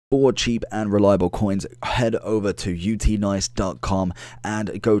For cheap and reliable coins, head over to utnice.com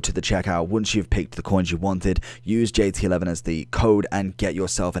and go to the checkout. Once you've picked the coins you wanted, use JT11 as the code and get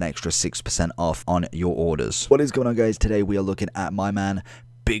yourself an extra 6% off on your orders. What is going on, guys? Today we are looking at my man,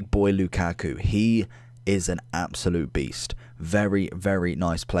 big boy Lukaku. He is an absolute beast. Very, very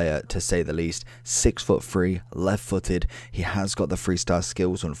nice player, to say the least. 6'3", left-footed. He has got the 3-star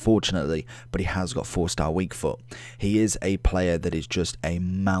skills, unfortunately, but he has got 4-star weak foot. He is a player that is just a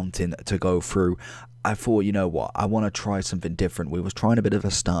mountain to go through. I thought, you know what, I want to try something different. We was trying a bit of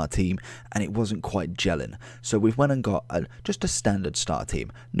a star team and it wasn't quite gelling. So we went and got just a standard star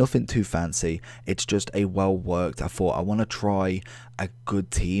team. Nothing too fancy. It's just a well worked. I thought I want to try a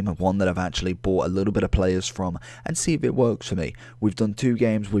good team, one that I've actually bought a little bit of players from and see if it works for me. We've done 2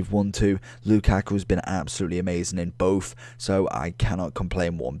 games, we've won 2. Lukaku has been absolutely amazing in both, so I cannot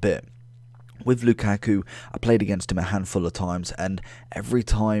complain one bit. With Lukaku, I played against him a handful of times, and every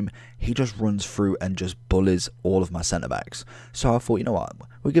time he just runs through and just bullies all of my centre-backs. So I thought, you know what,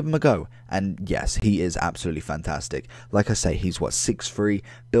 we'll give him a go. And yes, he is absolutely fantastic. Like I say, he's what, 6'3",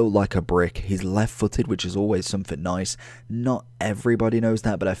 built like a brick. He's left-footed, which is always something nice. Not everybody knows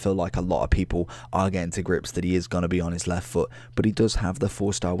that, but I feel like a lot of people are getting to grips that he is going to be on his left foot. But he does have the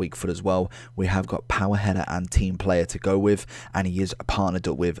 4-star weak foot as well. We have got power header and team player to go with, and he is partnered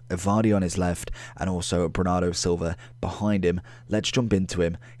up with Vardy on his left and also Bernardo Silva behind him. Let's jump into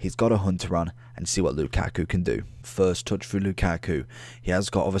him. He's got a hunter on and see what Lukaku can do. First touch for Lukaku. He has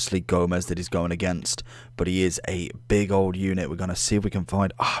got obviously Gomez that he's going against, but he is a big old unit. We're going to see if we can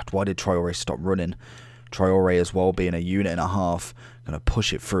find... why did Traore stop running? Traore as well, being a unit and a half, going to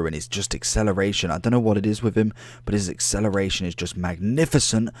push it through, and it's just acceleration. I don't know what it is with him, but his acceleration is just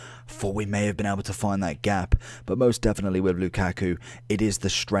magnificent. Thought we may have been able to find that gap, but most definitely with Lukaku, it is the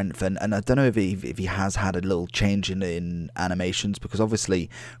strength, and I don't know if he has had a little change in animations, because obviously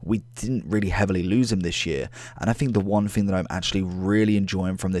we didn't really heavily lose him this year, and I think the one thing that I'm actually really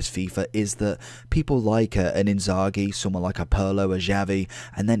enjoying from this FIFA is that people like an Inzaghi, someone like a Pirlo, a Xavi,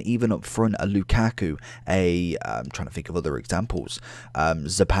 and then even up front a Lukaku, I'm trying to think of other examples.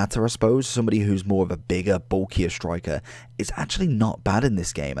 Zapata, I suppose, somebody who's more of a bigger, bulkier striker, is actually not bad in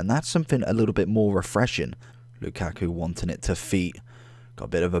this game, and that's something a little bit more refreshing. Lukaku wanting it to feet. Got a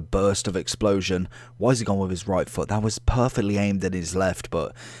bit of a burst of explosion. Why is he gone with his right foot? That was perfectly aimed at his left,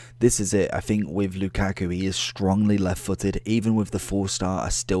 but this is it. I think with Lukaku, he is strongly left-footed. Even with the 4-star, I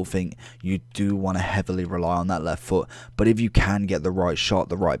still think you do want to heavily rely on that left foot. But if you can get the right shot,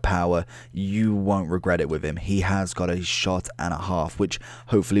 the right power, you won't regret it with him. He has got a shot and a half, which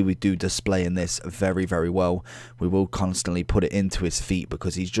hopefully we do display in this very, very well. We will constantly put it into his feet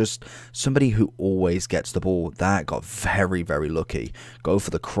because he's just somebody who always gets the ball. That got very, very lucky. Go for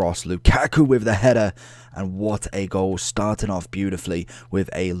the cross. Lukaku with the header. And what a goal, starting off beautifully with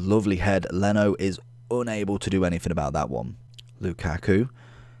a lovely head. Leno is unable to do anything about that one. Lukaku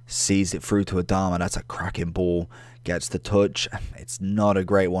sees it through to Adama. That's a cracking ball. Gets the touch. It's not a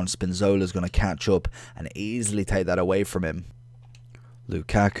great one. Spinzola's going to catch up and easily take that away from him.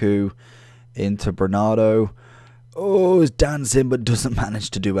 Lukaku into Bernardo. Oh, is dancing but doesn't manage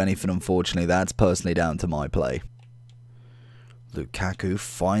to do anything, unfortunately. That's personally down to my play. Lukaku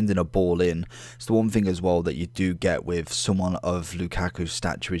finding a ball in. It's the one thing as well that you do get with someone of Lukaku's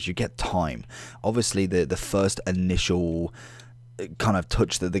stature is you get time. Obviously the first initial kind of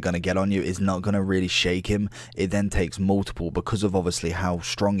touch that they're going to get on you is not going to really shake him. It then takes multiple, because of obviously how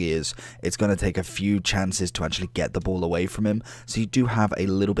strong he is. It's going to take a few chances to actually get the ball away from him, so you do have a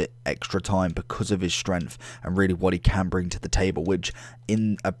little bit extra time because of his strength and really what he can bring to the table, which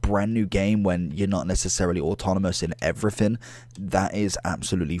in a brand new game when you're not necessarily autonomous in everything, that is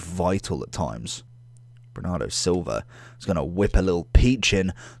absolutely vital at times. Bernardo Silva is going to whip a little peach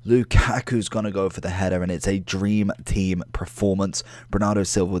in. Lukaku's going to go for the header, and it's a dream team performance. Bernardo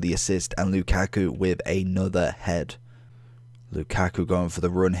Silva with the assist, and Lukaku with another head. Lukaku going for the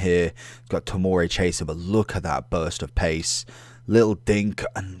run here. Got Tomori chasing, but look at that burst of pace. Little dink,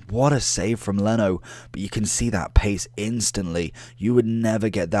 and what a save from Leno. But you can see that pace instantly. You would never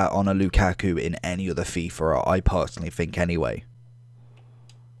get that on a Lukaku in any other FIFA, or I personally think anyway.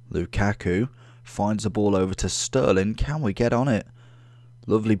 Lukaku finds the ball over to Sterling. Can we get on it?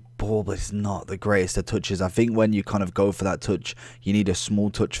 Lovely ball, but it's not the greatest of touches. I think when you kind of go for that touch, you need a small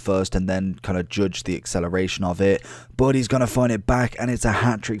touch first and then kind of judge the acceleration of it. But he's going to find it back, and it's a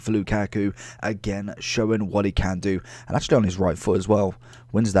hat-trick for Lukaku. Again, showing what he can do. And actually on his right foot as well.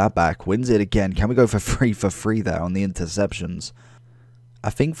 Wins that back. Wins it again. Can we go for free there on the interceptions? I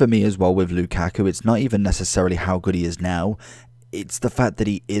think for me as well with Lukaku, it's not even necessarily how good he is now. it's the fact that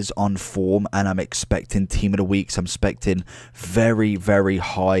he is on form, and I'm expecting team of the weeks. I'm expecting very, very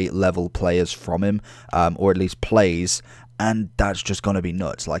high level players from him, or at least plays. And that's just going to be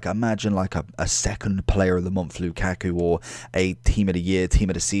nuts. Like, imagine like a second player of the month Lukaku, or a team of the year,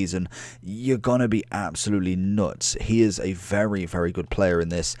 team of the season. You're going to be absolutely nuts. He is a very, very good player in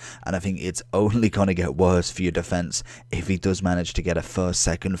this. And I think it's only going to get worse for your defense if he does manage to get a first,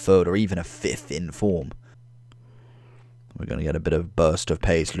 second, third, or even a fifth in form. We're going to get a bit of burst of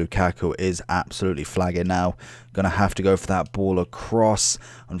pace. Lukaku is absolutely flagging now. Going to have to go for that ball across.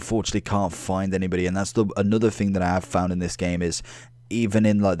 Unfortunately, can't find anybody. And that's another thing that I have found in this game is, even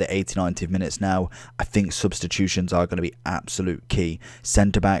in like the 80, 90 minutes now, I think substitutions are going to be absolute key.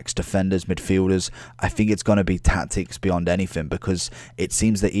 Centre-backs, defenders, midfielders, I think it's going to be tactics beyond anything, because it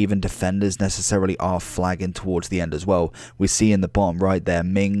seems that even defenders necessarily are flagging towards the end as well. We see in the bottom right there,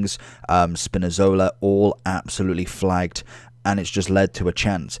 Mings, Spinazzola, all absolutely flagged. And it's just led to a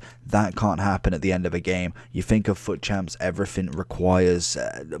chance. That can't happen at the end of a game. You think of FUT Champs, everything requires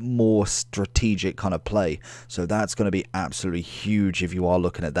more strategic kind of play. So that's going to be absolutely huge if you are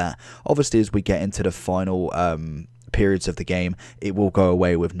looking at that. Obviously, as we get into the final periods of the game, it will go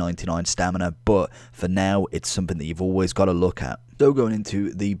away with 99 stamina. But for now, it's something that you've always got to look at. So going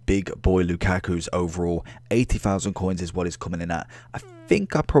into the big boy Lukaku's overall, 80,000 coins is what he's coming in at. I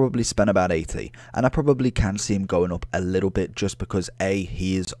think I probably spent about 80, and I probably can see him going up a little bit, just because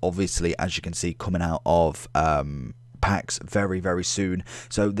he is obviously, as you can see, coming out of packs very, very soon.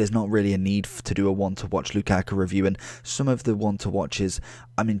 So there's not really a need to do a one to watch Lukaku review, and some of the one to watches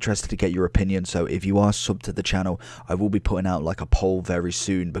I'm interested to get your opinion. So if you are subbed to the channel, I will be putting out like a poll very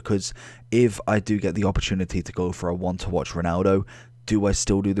soon, because if I do get the opportunity to go for a one to watch Ronaldo, do I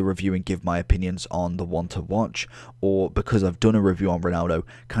still do the review and give my opinions on the one to watch, or because I've done a review on Ronaldo,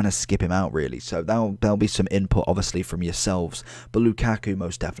 kind of skip him out really? So there'll be some input obviously from yourselves, but Lukaku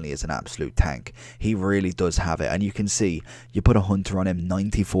most definitely is an absolute tank. He really does have it, and you can see, you put a hunter on him,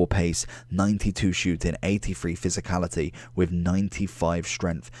 94 pace, 92 shooting, 83 physicality with 95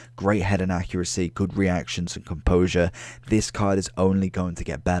 strength, great head and accuracy, good reactions and composure. This card is only going to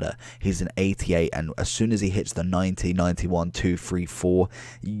get better. He's an 88, and as soon as he hits the 90, 91, 2, 3, 4,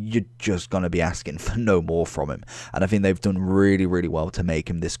 you're just going to be asking for no more from him. And I think they've done really, really well to make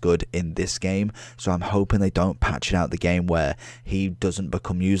him this good in this game. So I'm hoping they don't patch it out the game where he doesn't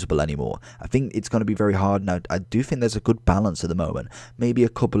become usable anymore. I think it's going to be very hard. Now, I do think there's a good balance at the moment. Maybe a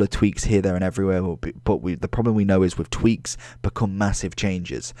couple of tweaks here, there and everywhere. But the problem we know is with tweaks become massive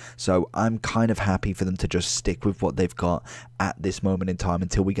changes. So I'm kind of happy for them to just stick with what they've got at this moment in time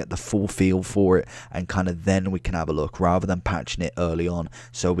until we get the full feel for it, and kind of then we can have a look, rather than patching it early on.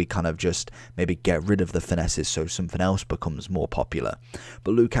 So we kind of just maybe get rid of the finesses so something else becomes more popular.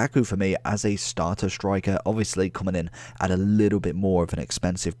 But Lukaku for me as a starter striker, obviously coming in at a little bit more of an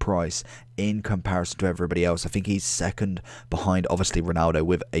expensive price in comparison to everybody else. I think he's second behind obviously Ronaldo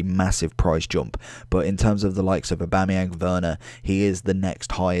with a massive price jump, but in terms of the likes of Aubameyang, Werner, he is the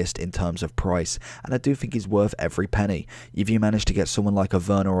next highest in terms of price, and I do think he's worth every penny. If you manage to get someone like a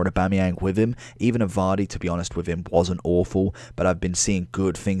Werner or an Aubameyang with him, even a Vardy to be honest with him wasn't awful, but I've been seeing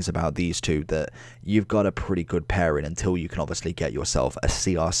good things about these two, that you've got a pretty good pairing until you can obviously get yourself a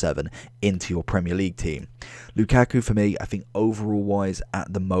CR7 into your Premier League team. Lukaku for me, I think overall wise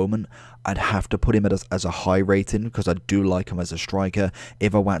at the moment, I'd have to put him as a high rating, because I do like him as a striker.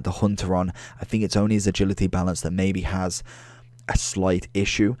 If I went the hunter on, I think it's only his agility balance that maybe has a slight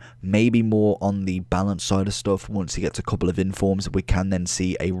issue, maybe more on the balance side of stuff. Once he gets a couple of informs, we can then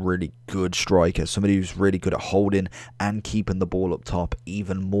see a really good striker, somebody who's really good at holding and keeping the ball up top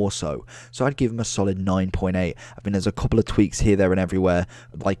even more so. So I'd give him a solid 9.8. I mean, there's a couple of tweaks here, there and everywhere,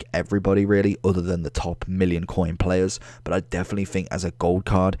 like everybody really, other than the top million coin players, but I definitely think as a gold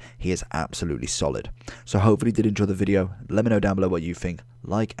card, he is absolutely solid. So hopefully you did enjoy the video. Let me know down below what you think,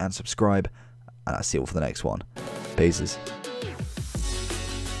 like and subscribe, and I'll see you all for the next one. Peace.